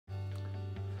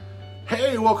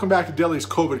Hey, welcome back to Delli's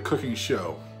COVID cooking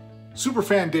show.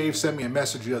 Superfan Dave sent me a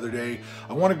message the other day.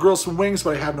 I want to grill some wings,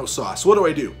 but I have no sauce. What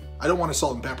do? I don't want to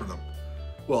salt and pepper them.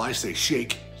 Well, I say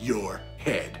shake your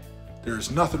head. There's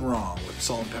nothing wrong with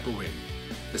salt and pepper wing,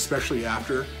 especially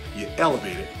after you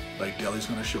elevate it like Delli's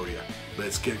going to show you.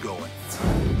 Let's get going.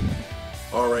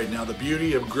 All right, now the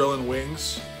beauty of grilling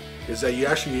wings is that you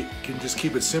actually can just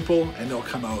keep it simple and they'll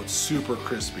come out super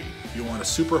crispy. You want a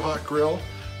super hot grill,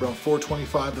 around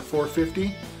 425 to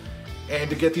 450. And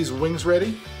to get these wings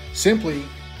ready, simply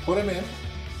put them in,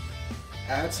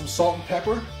 add some salt and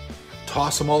pepper,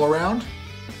 toss them all around,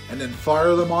 and then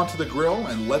fire them onto the grill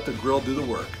and let the grill do the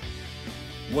work.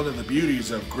 One of the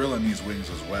beauties of grilling these wings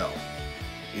as well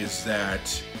is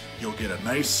that you'll get a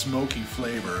nice smoky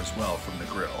flavor as well from the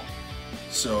grill.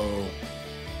 So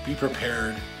be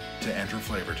prepared to enter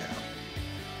Flavor Town.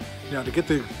 Now, to get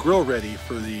the grill ready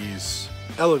for these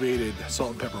elevated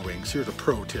salt and pepper wings, here's a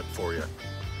pro tip for you.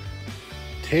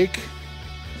 Take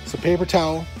some paper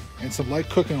towel and some light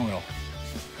cooking oil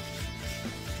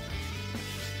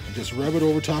and just rub it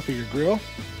over top of your grill.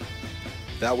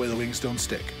 That way the wings don't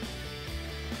stick.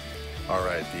 All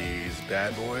right, these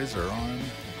bad boys are on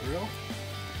the grill.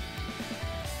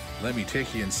 Let me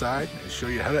take you inside and show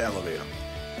you how to elevate them.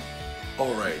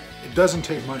 All right, it doesn't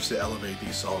take much to elevate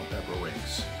these salt and pepper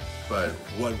wings, but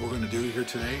what we're gonna do here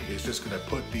today is just gonna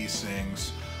put these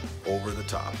things over the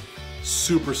top.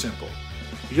 Super simple.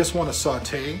 You just wanna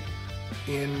saute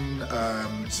in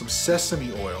some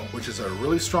sesame oil, which is a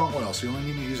really strong oil, so you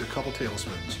only need to use a couple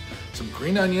tablespoons. Some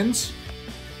green onions,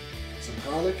 some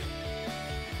garlic,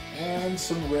 and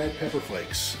some red pepper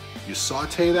flakes. You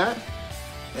saute that,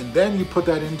 and then you put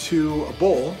that into a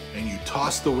bowl and you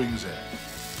toss the wings in.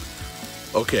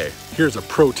 Okay, here's a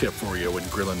pro tip for you when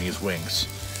grilling these wings.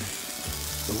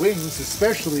 The wings,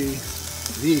 especially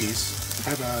these,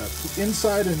 have an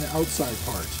inside and an outside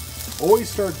part. Always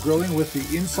start grilling with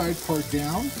the inside part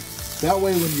down. That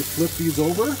way when you flip these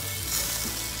over,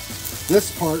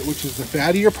 this part, which is the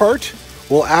fattier part,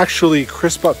 will actually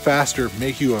crisp up faster,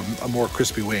 make you a more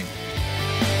crispy wing.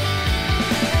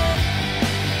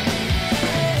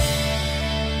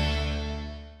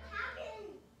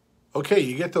 Okay,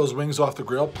 you get those wings off the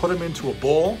grill, put them into a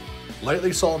bowl,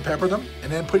 lightly salt and pepper them,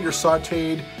 and then put your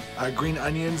sauteed green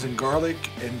onions and garlic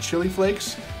and chili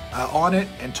flakes on it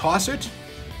and toss it.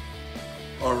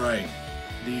 All right,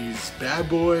 these bad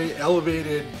boy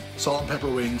elevated salt and pepper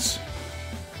wings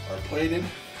are plated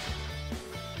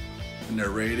and they're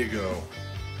ready to go.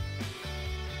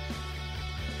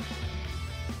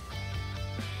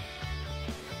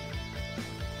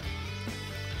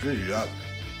 Good job.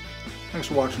 Thanks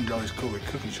for watching Delli's COVID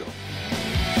Cooking Show.